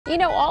You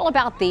know all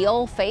about the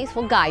Old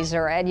Faithful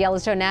geyser at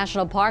Yellowstone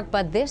National Park,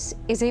 but this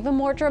is even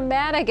more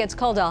dramatic. It's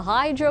called a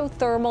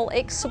hydrothermal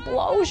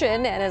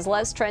explosion, and as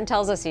Les Trent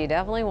tells us, you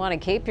definitely want to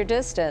keep your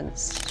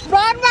distance.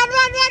 Run, run,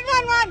 run, run,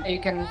 run, run!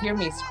 You can hear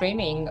me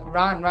screaming,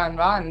 run, run,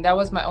 run. That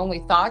was my only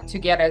thought, to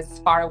get as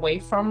far away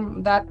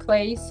from that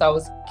place.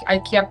 I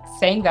kept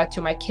saying that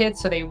to my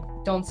kids so they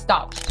don't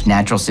stop.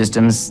 Natural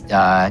systems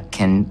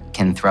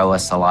can throw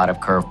us a lot of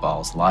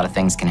curveballs. A lot of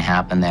things can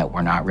happen that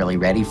we're not really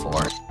ready for.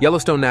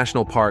 Yellowstone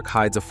National Park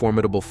hides a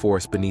formidable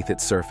force beneath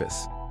its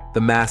surface,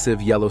 the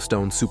massive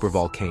Yellowstone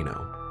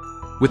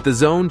supervolcano. With the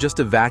zone just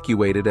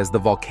evacuated as the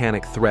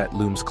volcanic threat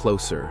looms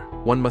closer,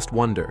 one must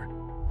wonder,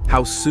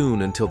 how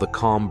soon until the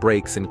calm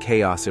breaks and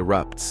chaos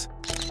erupts?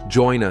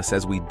 Join us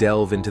as we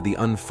delve into the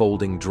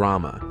unfolding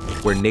drama,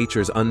 where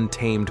nature's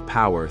untamed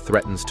power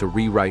threatens to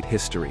rewrite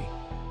history,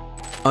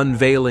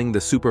 unveiling the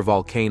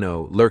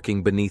supervolcano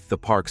lurking beneath the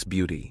park's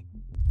beauty.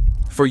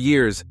 For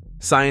years,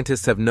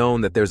 scientists have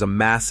known that there's a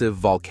massive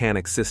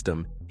volcanic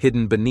system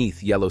hidden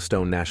beneath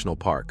Yellowstone National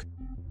Park,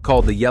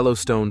 called the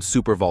Yellowstone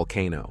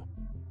supervolcano.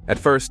 At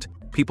first,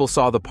 people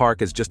saw the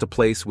park as just a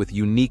place with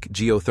unique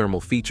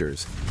geothermal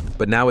features,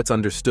 but now it's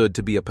understood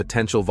to be a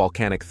potential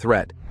volcanic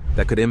threat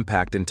that could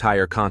impact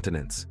entire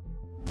continents.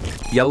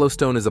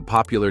 Yellowstone is a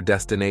popular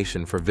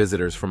destination for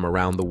visitors from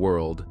around the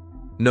world,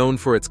 known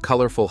for its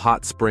colorful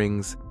hot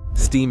springs,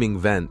 steaming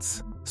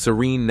vents,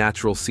 serene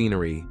natural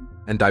scenery,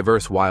 and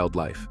diverse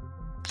wildlife.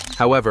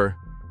 However,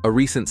 a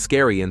recent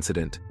scary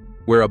incident,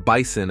 where a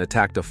bison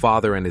attacked a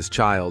father and his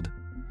child,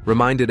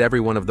 reminded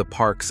everyone of the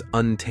park's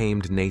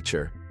untamed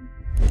nature.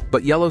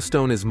 But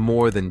Yellowstone is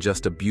more than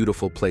just a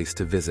beautiful place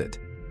to visit.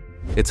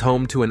 It's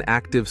home to an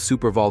active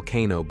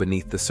supervolcano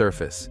beneath the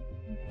surface.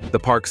 The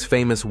park's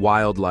famous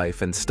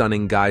wildlife and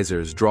stunning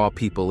geysers draw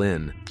people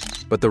in,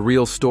 but the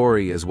real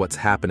story is what's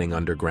happening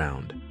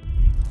underground.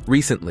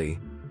 Recently,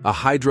 a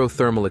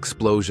hydrothermal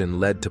explosion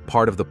led to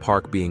part of the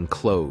park being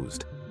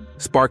closed,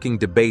 sparking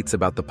debates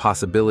about the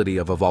possibility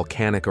of a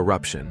volcanic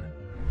eruption.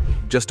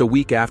 Just a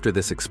week after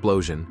this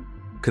explosion,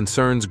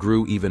 concerns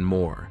grew even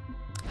more,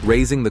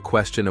 raising the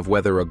question of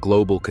whether a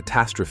global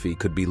catastrophe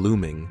could be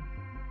looming.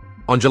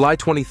 On July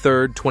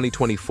 23,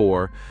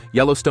 2024,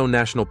 Yellowstone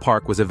National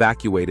Park was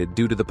evacuated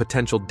due to the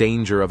potential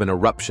danger of an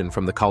eruption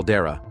from the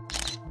caldera.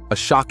 A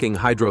shocking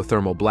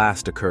hydrothermal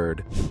blast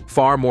occurred,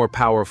 far more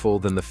powerful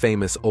than the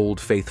famous Old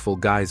Faithful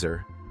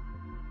geyser.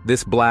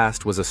 This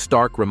blast was a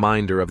stark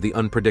reminder of the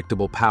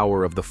unpredictable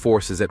power of the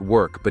forces at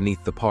work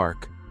beneath the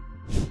park.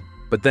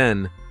 But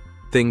then,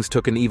 things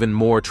took an even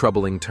more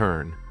troubling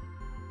turn.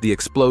 The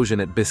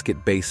explosion at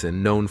Biscuit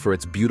Basin, known for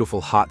its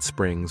beautiful hot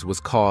springs, was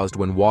caused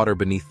when water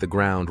beneath the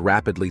ground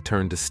rapidly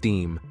turned to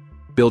steam,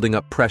 building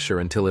up pressure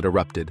until it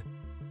erupted.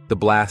 The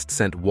blast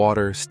sent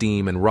water,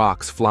 steam, and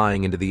rocks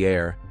flying into the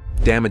air,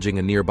 damaging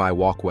a nearby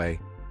walkway.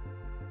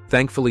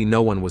 Thankfully,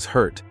 no one was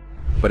hurt,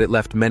 but it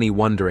left many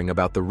wondering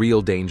about the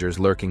real dangers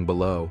lurking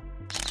below.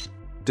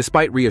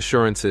 Despite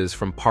reassurances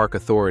from park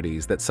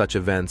authorities that such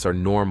events are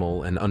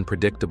normal and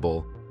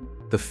unpredictable,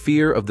 the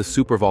fear of the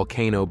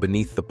supervolcano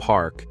beneath the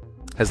park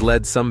has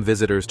led some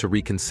visitors to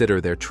reconsider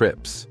their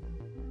trips.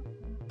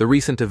 The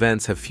recent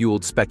events have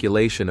fueled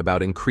speculation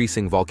about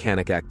increasing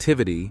volcanic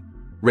activity,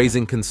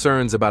 raising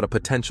concerns about a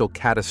potential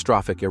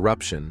catastrophic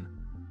eruption.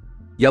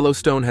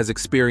 Yellowstone has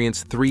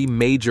experienced 3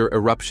 major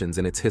eruptions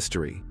in its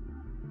history.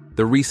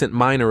 The recent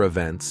minor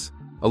events,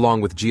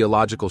 along with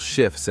geological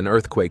shifts and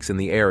earthquakes in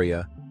the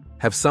area,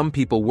 have some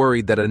people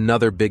worried that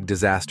another big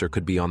disaster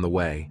could be on the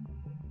way.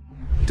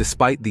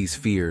 Despite these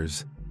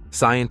fears,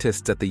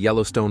 scientists at the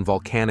Yellowstone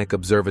Volcanic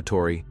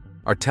Observatory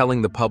are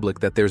telling the public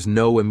that there's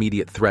no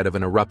immediate threat of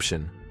an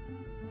eruption.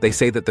 They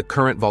say that the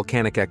current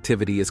volcanic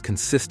activity is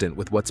consistent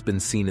with what's been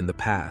seen in the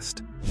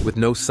past, with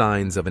no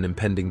signs of an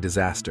impending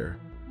disaster.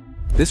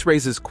 This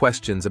raises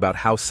questions about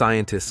how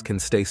scientists can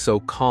stay so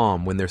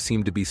calm when there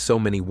seem to be so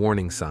many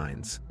warning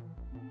signs.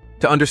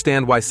 To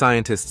understand why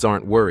scientists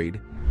aren't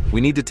worried, we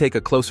need to take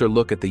a closer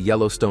look at the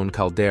Yellowstone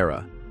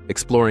caldera,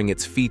 exploring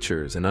its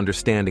features and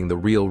understanding the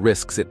real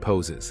risks it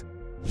poses.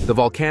 The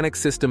volcanic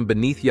system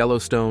beneath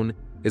Yellowstone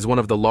is one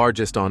of the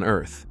largest on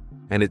Earth,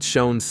 and it's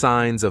shown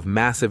signs of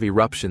massive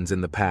eruptions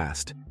in the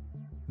past.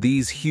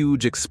 These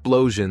huge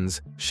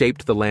explosions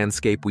shaped the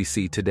landscape we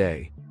see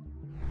today.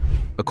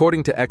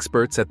 According to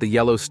experts at the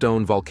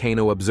Yellowstone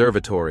Volcano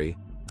Observatory,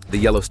 the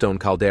Yellowstone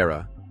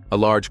caldera, a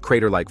large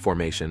crater-like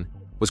formation,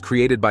 was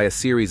created by a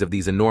series of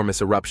these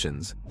enormous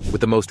eruptions,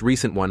 with the most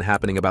recent one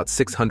happening about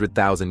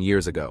 600,000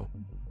 years ago.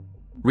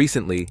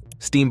 Recently,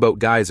 Steamboat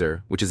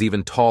Geyser, which is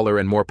even taller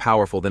and more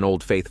powerful than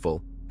Old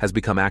Faithful, has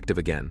become active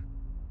again.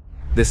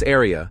 This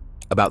area,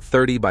 about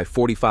 30 by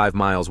 45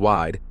 miles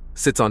wide,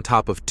 sits on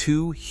top of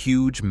 2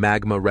 huge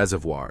magma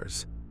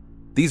reservoirs.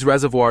 These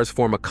reservoirs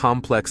form a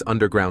complex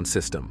underground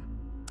system.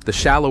 The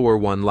shallower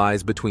one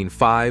lies between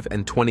 5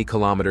 and 20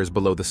 kilometers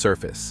below the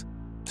surface,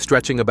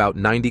 stretching about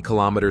 90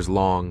 kilometers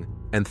long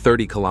and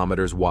 30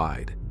 kilometers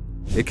wide.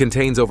 It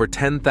contains over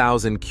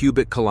 10,000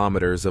 cubic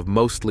kilometers of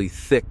mostly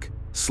thick,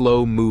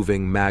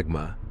 slow-moving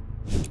magma,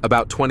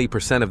 About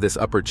 20% of this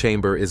upper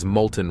chamber is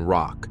molten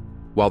rock,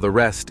 while the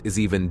rest is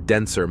even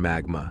denser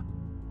magma.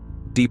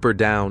 Deeper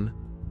down,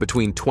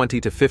 between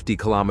 20 to 50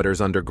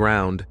 kilometers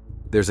underground,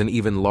 there's an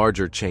even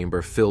larger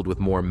chamber filled with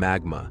more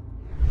magma.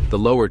 The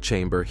lower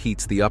chamber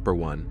heats the upper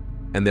one,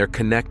 and they're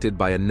connected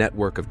by a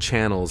network of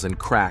channels and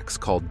cracks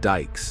called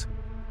dikes.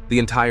 The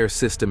entire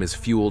system is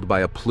fueled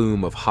by a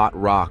plume of hot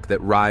rock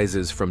that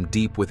rises from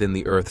deep within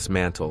the Earth's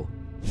mantle,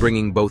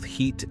 bringing both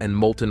heat and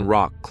molten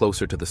rock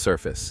closer to the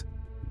surface.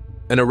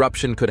 An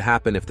eruption could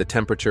happen if the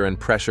temperature and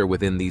pressure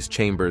within these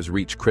chambers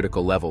reach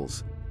critical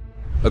levels.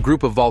 A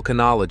group of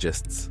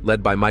volcanologists,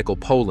 led by Michael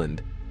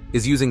Poland,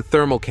 is using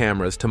thermal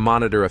cameras to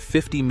monitor a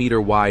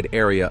 50-meter-wide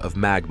area of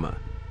magma.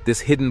 This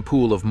hidden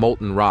pool of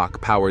molten rock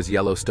powers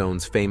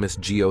Yellowstone's famous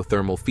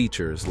geothermal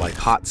features like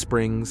hot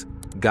springs,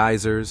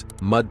 geysers,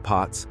 mud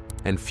pots,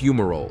 and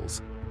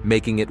fumaroles,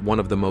 making it one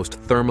of the most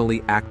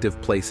thermally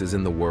active places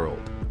in the world.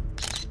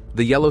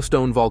 The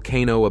Yellowstone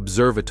Volcano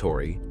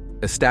Observatory,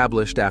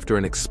 established after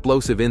an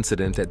explosive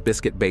incident at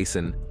Biscuit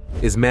Basin,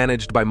 is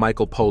managed by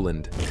Michael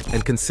Poland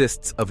and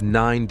consists of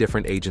 9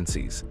 different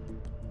agencies.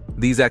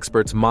 These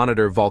experts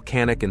monitor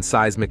volcanic and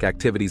seismic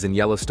activities in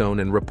Yellowstone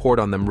and report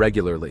on them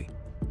regularly.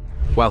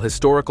 While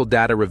historical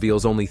data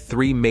reveals only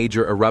 3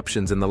 major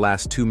eruptions in the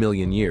last 2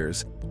 million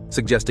years,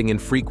 suggesting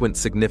infrequent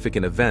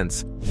significant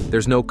events,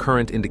 there's no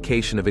current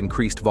indication of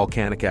increased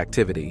volcanic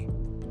activity.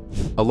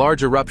 A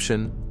large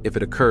eruption, if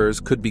it occurs,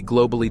 could be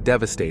globally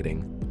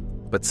devastating,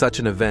 but such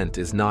an event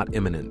is not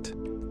imminent.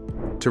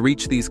 To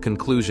reach these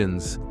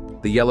conclusions,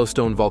 the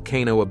Yellowstone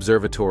Volcano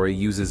Observatory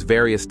uses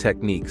various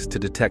techniques to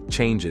detect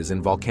changes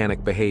in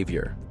volcanic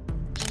behavior.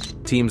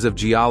 Teams of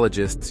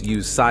geologists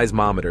use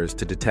seismometers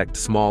to detect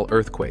small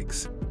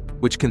earthquakes,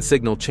 which can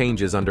signal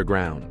changes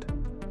underground.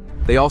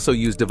 They also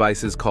use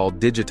devices called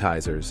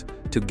digitizers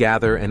to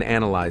gather and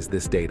analyze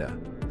this data,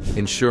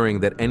 ensuring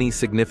that any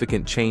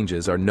significant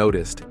changes are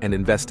noticed and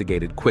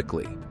investigated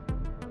quickly.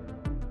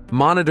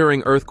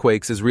 Monitoring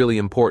earthquakes is really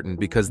important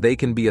because they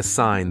can be a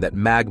sign that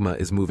magma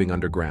is moving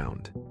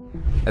underground.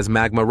 As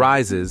magma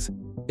rises,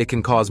 it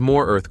can cause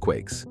more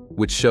earthquakes,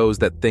 which shows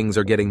that things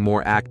are getting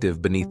more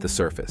active beneath the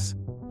surface.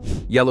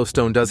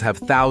 Yellowstone does have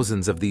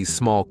thousands of these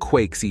small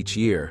quakes each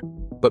year,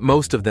 but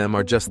most of them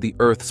are just the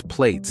Earth's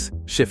plates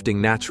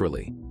shifting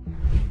naturally.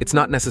 It's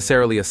not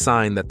necessarily a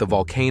sign that the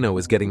volcano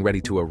is getting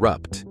ready to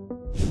erupt.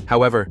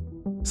 However,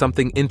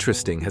 something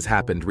interesting has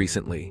happened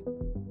recently.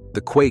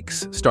 The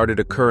quakes started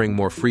occurring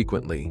more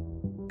frequently,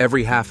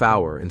 every half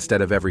hour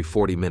instead of every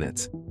 40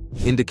 minutes,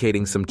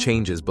 indicating some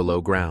changes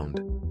below ground.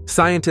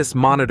 Scientists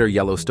monitor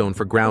Yellowstone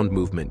for ground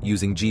movement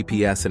using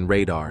GPS and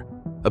radar,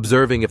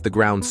 observing if the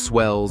ground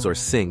swells or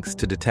sinks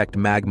to detect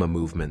magma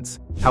movements.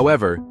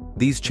 However,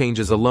 these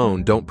changes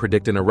alone don't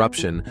predict an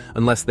eruption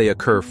unless they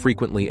occur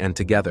frequently and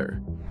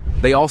together.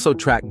 They also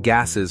track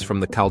gases from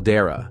the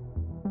caldera,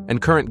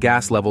 and current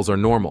gas levels are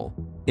normal,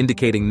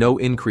 indicating no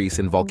increase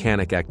in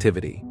volcanic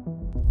activity.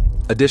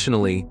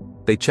 Additionally,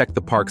 they check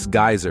the park's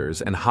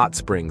geysers and hot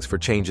springs for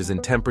changes in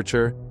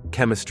temperature,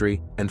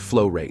 chemistry, and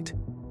flow rate.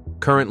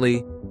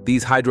 Currently,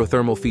 these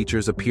hydrothermal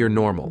features appear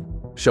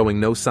normal, showing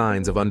no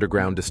signs of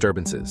underground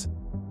disturbances.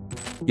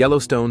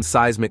 Yellowstone's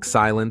seismic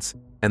silence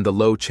and the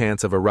low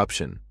chance of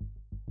eruption.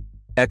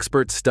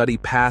 Experts study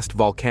past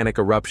volcanic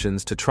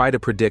eruptions to try to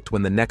predict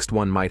when the next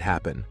one might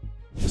happen.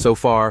 So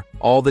far,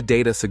 all the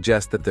data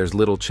suggests that there's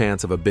little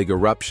chance of a big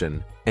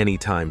eruption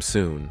anytime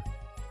soon.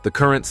 The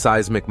current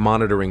seismic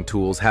monitoring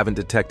tools haven't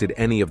detected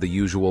any of the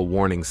usual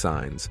warning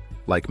signs,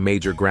 like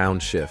major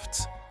ground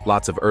shifts,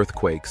 lots of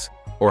earthquakes,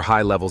 or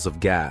high levels of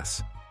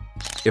gas.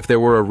 If there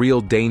were a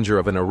real danger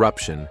of an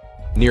eruption,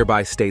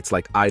 nearby states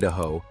like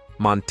Idaho,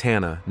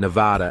 Montana,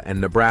 Nevada, and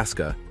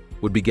Nebraska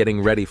would be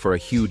getting ready for a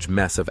huge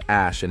mess of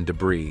ash and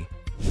debris.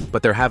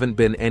 But there haven't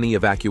been any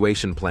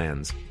evacuation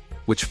plans,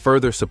 which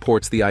further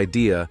supports the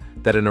idea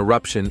that an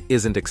eruption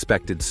isn't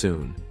expected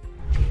soon.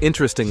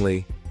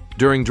 Interestingly,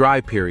 during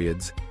dry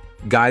periods,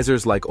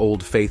 geysers like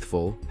Old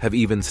Faithful have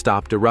even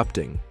stopped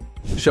erupting,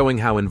 showing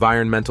how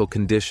environmental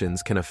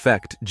conditions can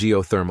affect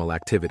geothermal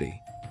activity.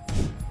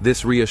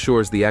 This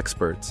reassures the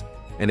experts,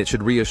 and it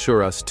should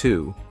reassure us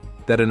too,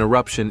 that an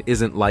eruption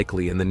isn't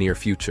likely in the near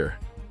future.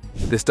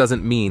 This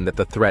doesn't mean that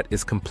the threat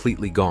is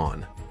completely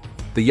gone.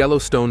 The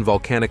Yellowstone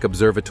Volcanic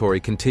Observatory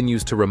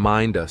continues to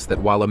remind us that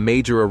while a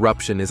major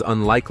eruption is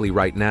unlikely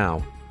right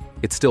now,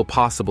 it's still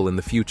possible in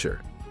the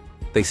future.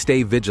 They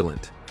stay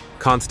vigilant,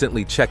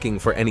 constantly checking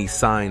for any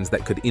signs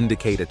that could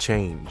indicate a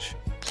change.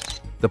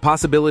 The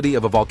possibility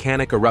of a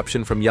volcanic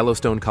eruption from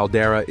Yellowstone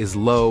caldera is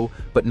low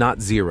but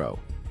not zero,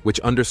 which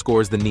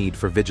underscores the need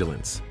for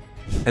vigilance.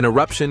 An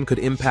eruption could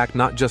impact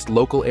not just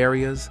local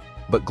areas,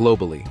 but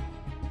globally.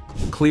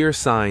 Clear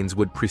signs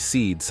would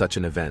precede such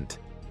an event,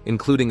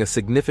 including a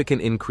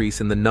significant increase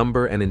in the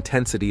number and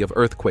intensity of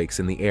earthquakes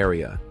in the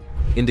area,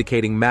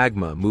 indicating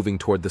magma moving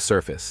toward the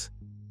surface.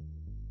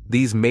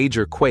 These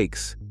major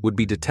quakes would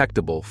be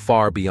detectable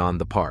far beyond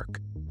the park.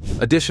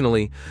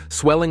 Additionally,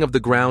 swelling of the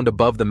ground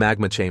above the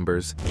magma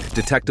chambers,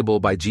 detectable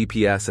by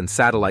GPS and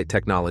satellite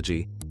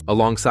technology,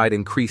 alongside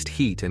increased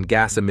heat and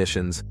gas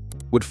emissions,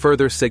 would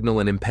further signal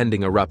an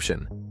impending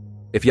eruption.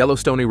 If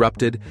Yellowstone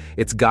erupted,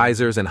 its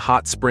geysers and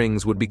hot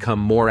springs would become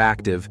more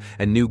active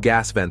and new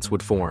gas vents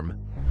would form.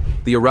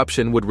 The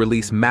eruption would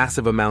release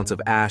massive amounts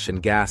of ash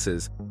and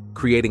gases,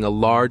 creating a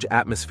large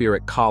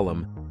atmospheric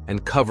column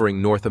and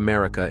covering North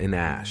America in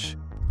ash.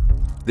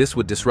 This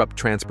would disrupt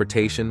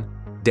transportation,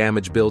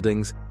 damage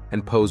buildings,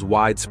 and pose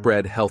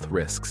widespread health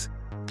risks.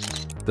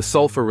 The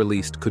sulfur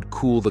released could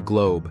cool the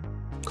globe,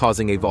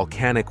 causing a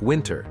volcanic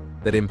winter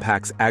that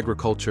impacts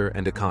agriculture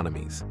and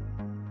economies.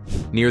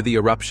 Near the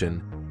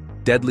eruption,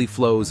 deadly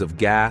flows of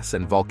gas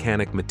and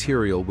volcanic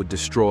material would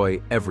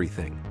destroy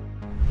everything.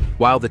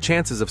 While the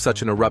chances of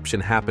such an eruption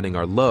happening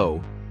are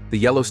low, the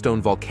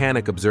Yellowstone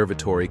Volcanic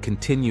Observatory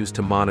continues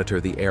to monitor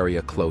the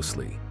area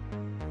closely.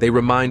 They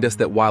remind us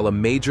that while a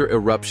major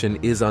eruption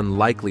is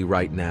unlikely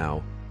right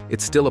now,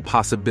 it's still a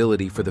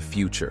possibility for the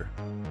future.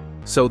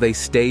 So they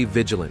stay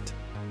vigilant,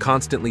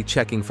 constantly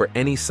checking for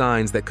any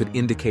signs that could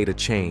indicate a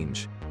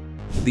change.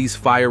 These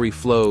fiery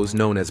flows,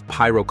 known as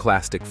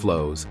pyroclastic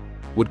flows,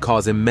 would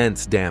cause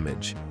immense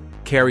damage,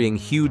 carrying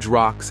huge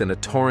rocks and a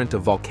torrent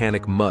of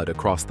volcanic mud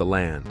across the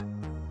land.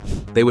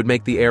 They would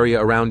make the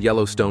area around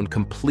Yellowstone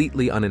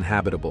completely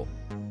uninhabitable.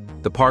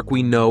 The park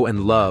we know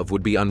and love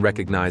would be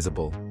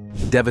unrecognizable,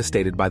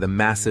 devastated by the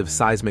massive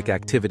seismic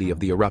activity of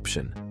the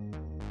eruption.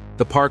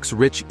 The park's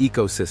rich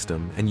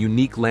ecosystem and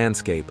unique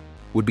landscape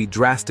would be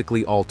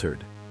drastically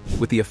altered,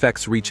 with the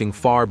effects reaching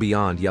far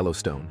beyond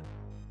Yellowstone.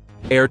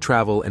 Air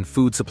travel and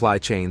food supply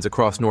chains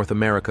across North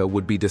America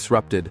would be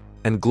disrupted,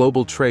 and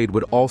global trade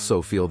would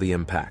also feel the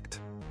impact.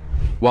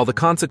 While the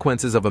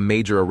consequences of a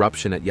major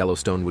eruption at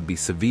Yellowstone would be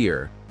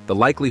severe, the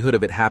likelihood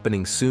of it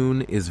happening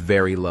soon is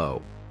very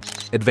low.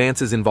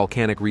 Advances in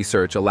volcanic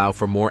research allow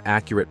for more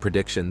accurate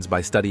predictions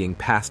by studying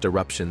past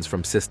eruptions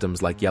from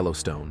systems like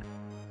Yellowstone.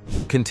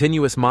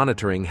 Continuous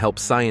monitoring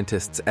helps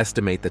scientists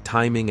estimate the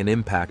timing and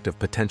impact of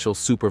potential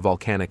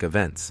supervolcanic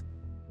events.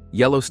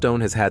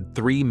 Yellowstone has had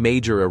 3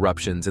 major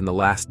eruptions in the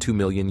last 2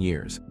 million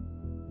years.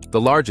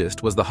 The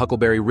largest was the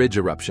Huckleberry Ridge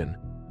eruption,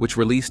 which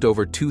released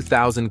over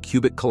 2,000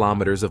 cubic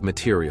kilometers of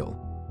material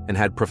and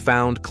had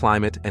profound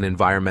climate and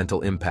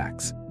environmental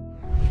impacts.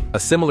 A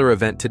similar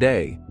event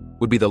today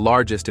would be the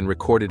largest in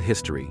recorded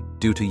history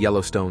due to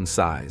Yellowstone's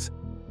size.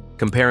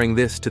 Comparing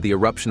this to the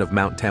eruption of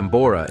Mount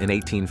Tambora in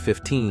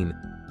 1815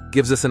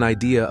 gives us an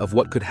idea of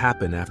what could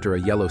happen after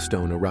a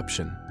Yellowstone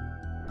eruption.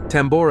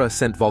 Tambora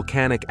sent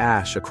volcanic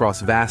ash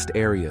across vast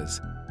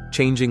areas,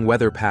 changing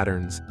weather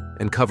patterns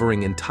and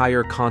covering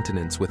entire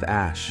continents with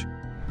ash.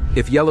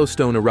 If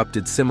Yellowstone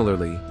erupted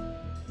similarly,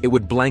 it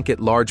would blanket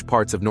large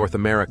parts of North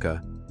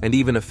America and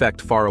even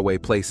affect faraway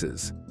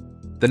places.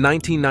 The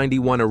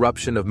 1991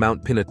 eruption of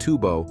Mount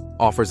Pinatubo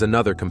offers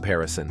another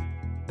comparison.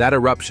 That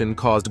eruption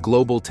caused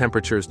global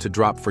temperatures to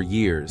drop for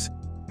years,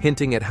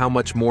 hinting at how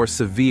much more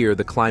severe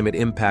the climate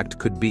impact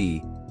could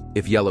be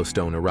if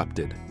Yellowstone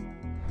erupted.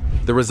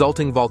 The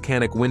resulting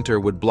volcanic winter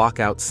would block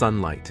out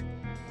sunlight,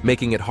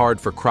 making it hard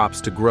for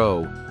crops to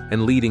grow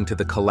and leading to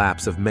the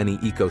collapse of many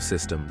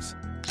ecosystems.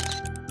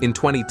 In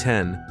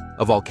 2010,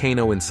 a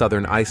volcano in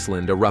southern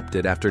Iceland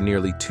erupted after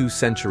nearly 2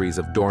 centuries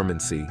of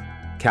dormancy,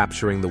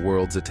 capturing the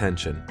world's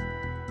attention.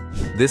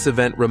 This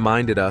event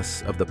reminded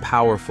us of the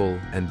powerful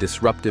and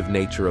disruptive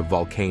nature of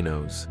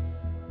volcanoes.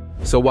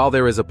 So while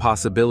there is a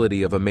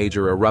possibility of a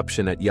major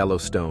eruption at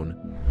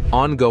Yellowstone,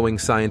 ongoing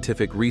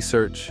scientific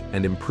research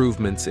and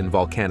improvements in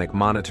volcanic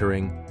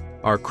monitoring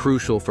are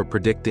crucial for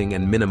predicting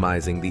and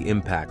minimizing the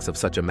impacts of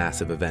such a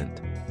massive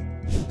event.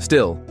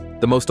 Still,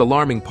 the most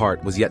alarming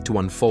part was yet to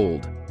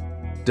unfold.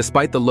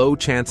 Despite the low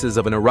chances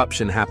of an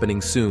eruption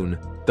happening soon,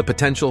 the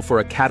potential for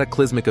a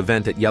cataclysmic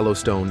event at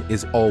Yellowstone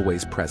is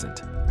always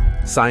present.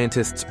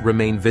 Scientists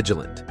remain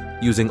vigilant,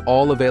 using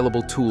all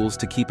available tools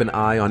to keep an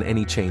eye on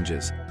any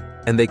changes,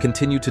 and they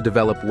continue to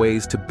develop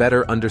ways to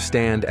better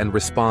understand and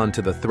respond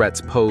to the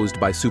threats posed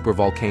by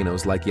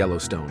supervolcanoes like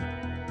Yellowstone.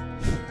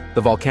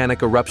 The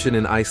volcanic eruption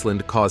in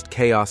Iceland caused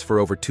chaos for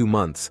over 2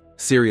 months,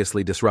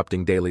 seriously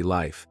disrupting daily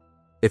life.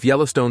 If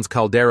Yellowstone's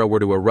caldera were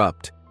to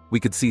erupt, we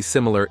could see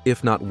similar,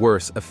 if not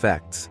worse,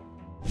 effects.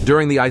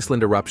 During the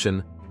Iceland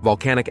eruption,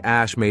 volcanic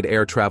ash made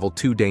air travel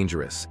too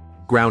dangerous,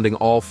 grounding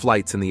all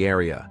flights in the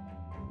area.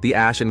 The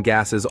ash and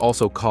gases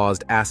also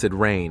caused acid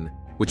rain,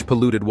 which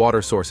polluted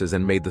water sources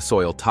and made the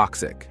soil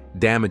toxic,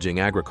 damaging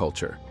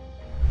agriculture.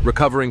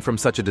 Recovering from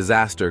such a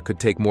disaster could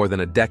take more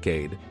than a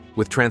decade,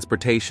 with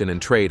transportation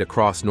and trade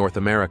across North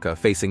America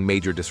facing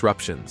major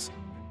disruptions.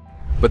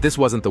 But this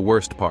wasn't the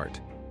worst part.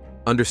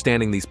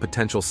 Understanding these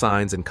potential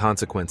signs and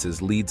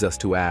consequences leads us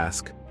to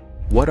ask,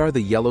 what are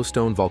the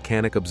Yellowstone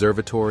Volcanic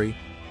Observatory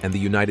and the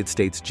United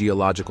States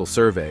Geological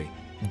Survey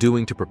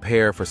doing to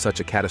prepare for such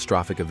a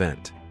catastrophic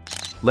event?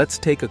 Let's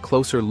take a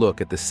closer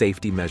look at the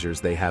safety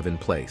measures they have in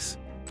place.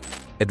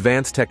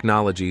 Advanced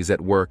technologies at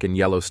work in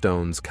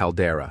Yellowstone's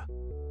caldera.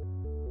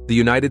 The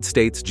United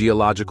States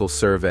Geological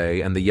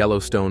Survey and the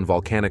Yellowstone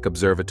Volcanic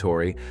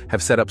Observatory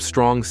have set up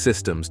strong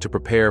systems to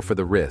prepare for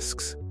the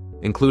risks,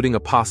 including a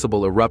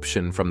possible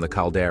eruption from the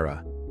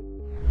caldera.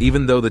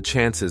 Even though the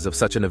chances of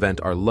such an event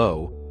are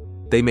low,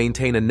 they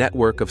maintain a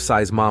network of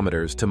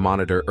seismometers to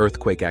monitor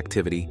earthquake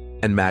activity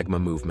and magma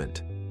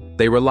movement.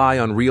 They rely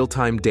on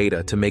real-time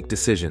data to make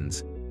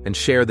decisions and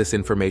share this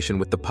information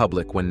with the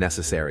public when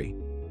necessary.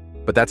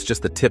 But that's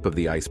just the tip of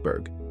the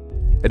iceberg.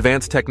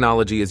 Advanced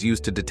technology is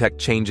used to detect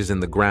changes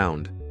in the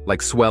ground,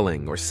 like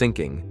swelling or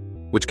sinking,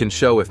 which can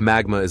show if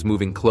magma is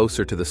moving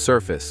closer to the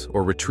surface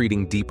or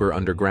retreating deeper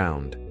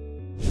underground.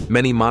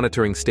 Many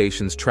monitoring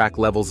stations track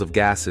levels of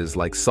gases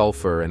like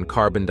sulfur and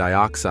carbon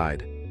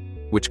dioxide,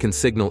 which can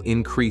signal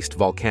increased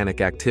volcanic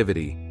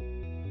activity.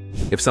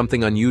 If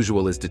something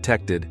unusual is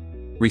detected,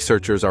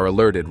 researchers are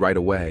alerted right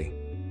away.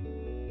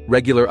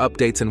 Regular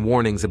updates and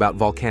warnings about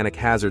volcanic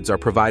hazards are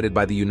provided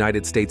by the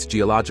United States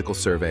Geological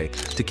Survey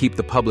to keep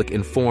the public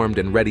informed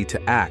and ready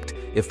to act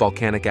if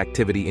volcanic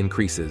activity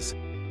increases.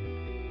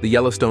 The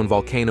Yellowstone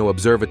Volcano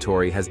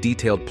Observatory has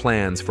detailed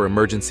plans for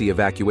emergency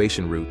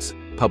evacuation routes,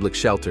 public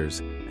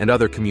shelters, and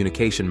other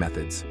communication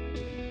methods.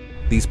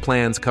 These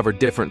plans cover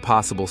different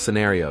possible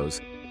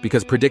scenarios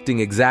because predicting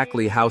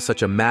exactly how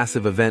such a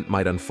massive event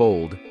might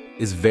unfold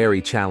is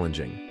very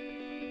challenging.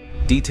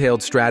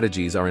 Detailed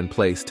strategies are in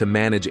place to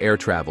manage air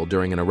travel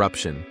during an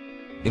eruption,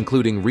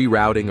 including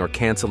rerouting or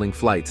canceling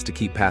flights to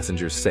keep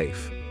passengers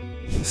safe.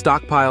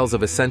 Stockpiles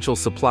of essential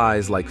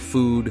supplies like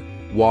food,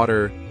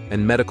 water,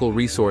 and medical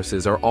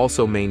resources are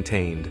also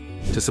maintained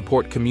to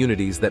support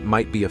communities that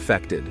might be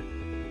affected.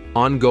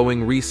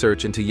 Ongoing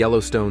research into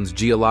Yellowstone's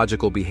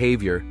geological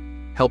behavior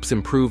helps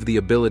improve the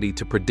ability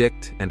to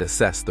predict and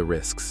assess the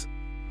risks.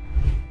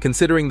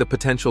 Considering the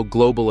potential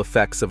global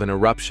effects of an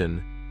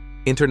eruption,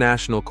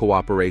 international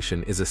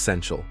cooperation is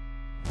essential.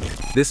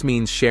 This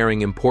means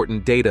sharing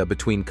important data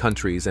between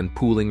countries and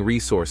pooling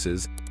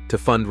resources to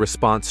fund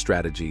response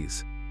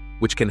strategies,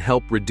 which can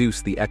help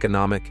reduce the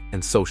economic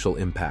and social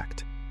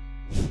impact.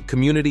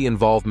 Community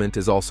involvement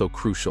is also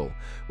crucial,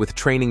 with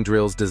training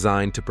drills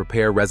designed to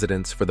prepare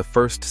residents for the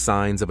first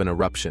signs of an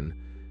eruption,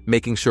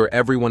 making sure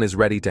everyone is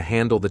ready to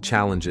handle the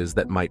challenges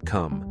that might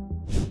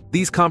come.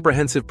 These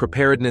comprehensive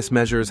preparedness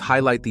measures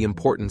highlight the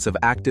importance of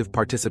active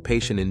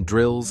participation in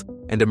drills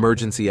and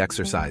emergency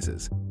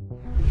exercises.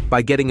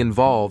 By getting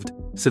involved,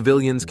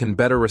 civilians can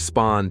better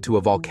respond to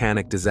a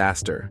volcanic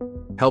disaster,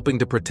 helping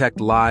to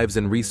protect lives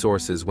and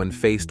resources when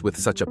faced with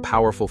such a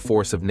powerful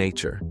force of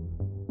nature.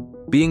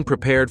 Being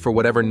prepared for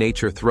whatever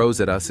nature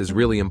throws at us is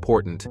really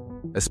important,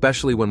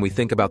 especially when we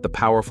think about the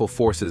powerful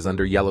forces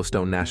under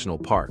Yellowstone National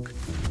Park.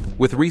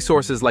 With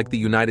resources like the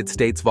United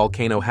States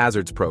Volcano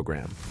Hazards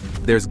Program,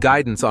 there's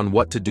guidance on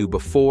what to do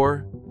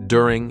before,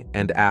 during,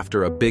 and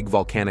after a big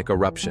volcanic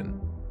eruption.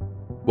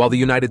 While the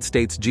United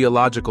States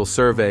Geological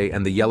Survey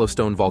and the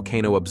Yellowstone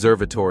Volcano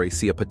Observatory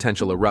see a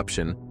potential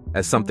eruption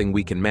as something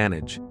we can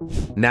manage,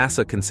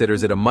 NASA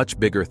considers it a much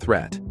bigger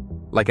threat,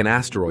 like an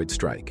asteroid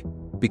strike,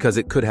 because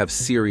it could have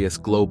serious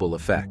global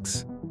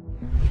effects.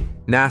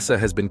 NASA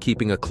has been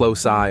keeping a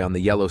close eye on the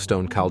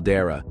Yellowstone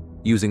caldera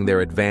using their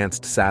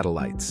advanced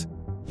satellites.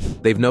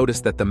 They've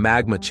noticed that the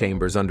magma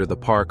chambers under the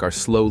park are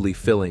slowly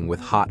filling with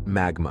hot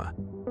magma.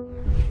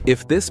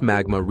 If this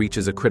magma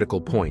reaches a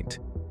critical point,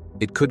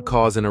 it could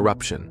cause an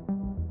eruption.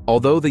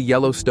 Although the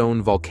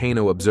Yellowstone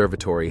Volcano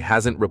Observatory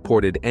hasn't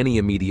reported any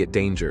immediate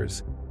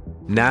dangers,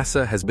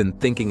 NASA has been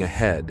thinking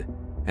ahead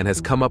and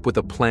has come up with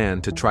a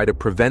plan to try to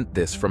prevent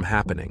this from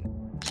happening.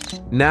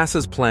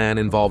 NASA's plan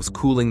involves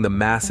cooling the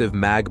massive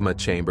magma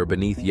chamber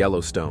beneath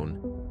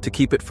Yellowstone to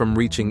keep it from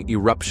reaching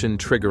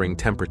eruption-triggering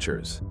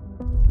temperatures.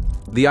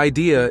 The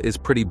idea is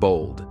pretty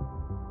bold.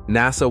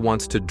 NASA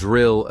wants to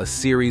drill a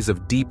series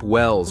of deep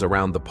wells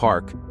around the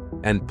park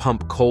and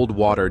pump cold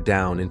water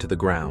down into the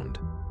ground.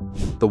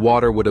 The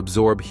water would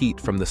absorb heat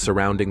from the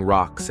surrounding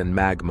rocks and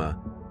magma,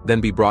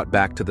 then be brought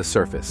back to the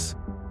surface.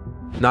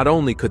 Not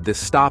only could this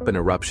stop an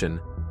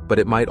eruption, but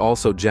it might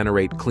also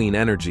generate clean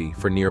energy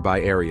for nearby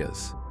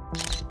areas.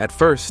 At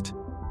first,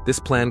 this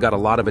plan got a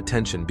lot of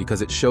attention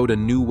because it showed a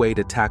new way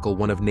to tackle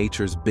one of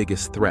nature's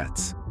biggest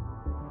threats.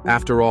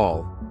 After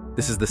all,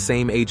 this is the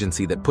same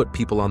agency that put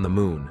people on the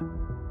moon.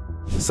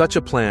 Such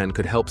a plan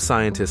could help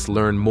scientists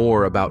learn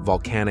more about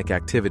volcanic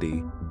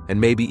activity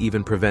and maybe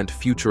even prevent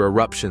future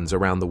eruptions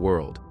around the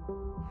world.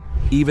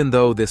 Even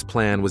though this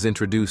plan was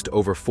introduced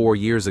over 4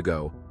 years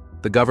ago,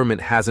 the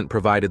government hasn't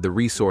provided the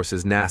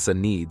resources NASA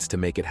needs to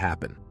make it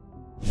happen.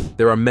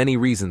 There are many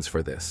reasons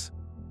for this.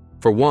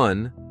 For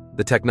one,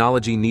 the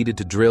technology needed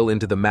to drill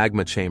into the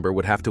magma chamber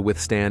would have to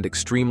withstand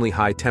extremely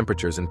high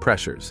temperatures and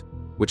pressures,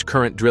 which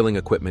current drilling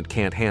equipment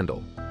can't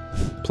handle.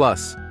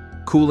 Plus,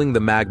 cooling the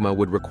magma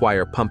would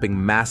require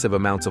pumping massive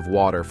amounts of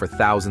water for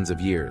thousands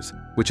of years,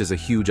 which is a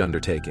huge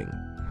undertaking.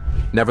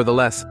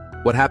 Nevertheless,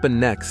 what happened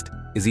next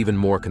is even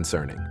more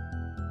concerning.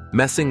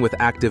 Messing with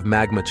active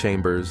magma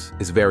chambers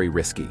is very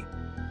risky.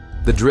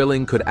 The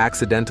drilling could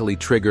accidentally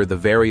trigger the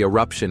very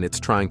eruption it's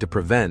trying to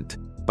prevent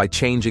by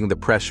changing the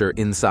pressure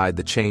inside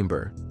the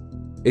chamber.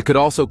 It could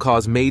also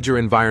cause major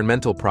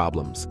environmental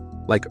problems,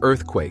 like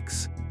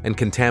earthquakes and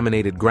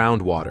contaminated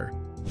groundwater,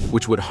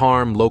 which would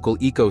harm local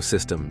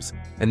ecosystems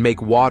and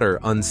make water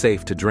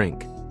unsafe to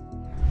drink.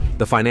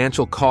 The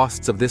financial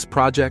costs of this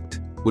project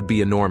would be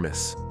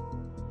enormous.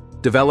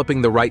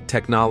 Developing the right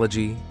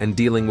technology and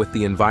dealing with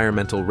the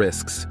environmental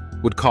risks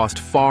would cost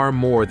far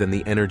more than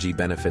the energy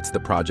benefits the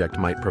project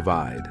might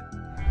provide.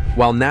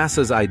 While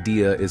NASA's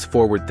idea is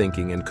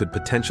forward-thinking and could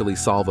potentially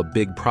solve a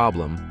big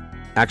problem,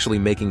 actually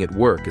making it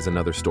work is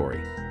another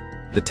story.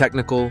 The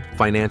technical,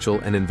 financial,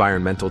 and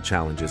environmental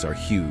challenges are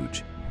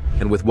huge,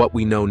 and with what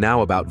we know now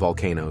about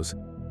volcanoes,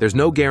 there's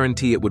no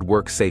guarantee it would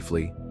work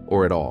safely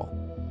or at all.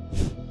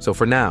 So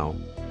for now,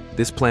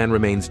 this plan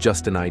remains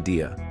just an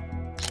idea.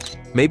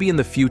 Maybe in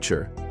the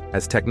future,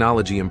 as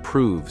technology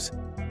improves,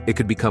 it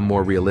could become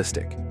more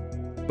realistic.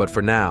 But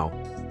for now,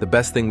 the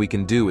best thing we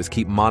can do is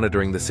keep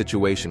monitoring the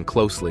situation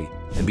closely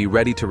and be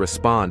ready to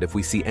respond if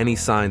we see any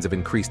signs of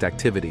increased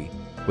activity,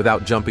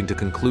 without jumping to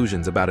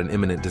conclusions about an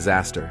imminent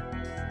disaster.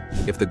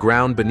 If the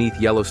ground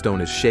beneath Yellowstone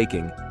is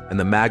shaking and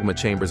the magma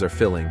chambers are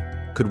filling,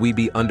 could we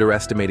be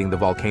underestimating the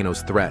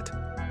volcano's threat?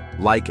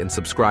 Like and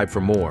subscribe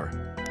for more.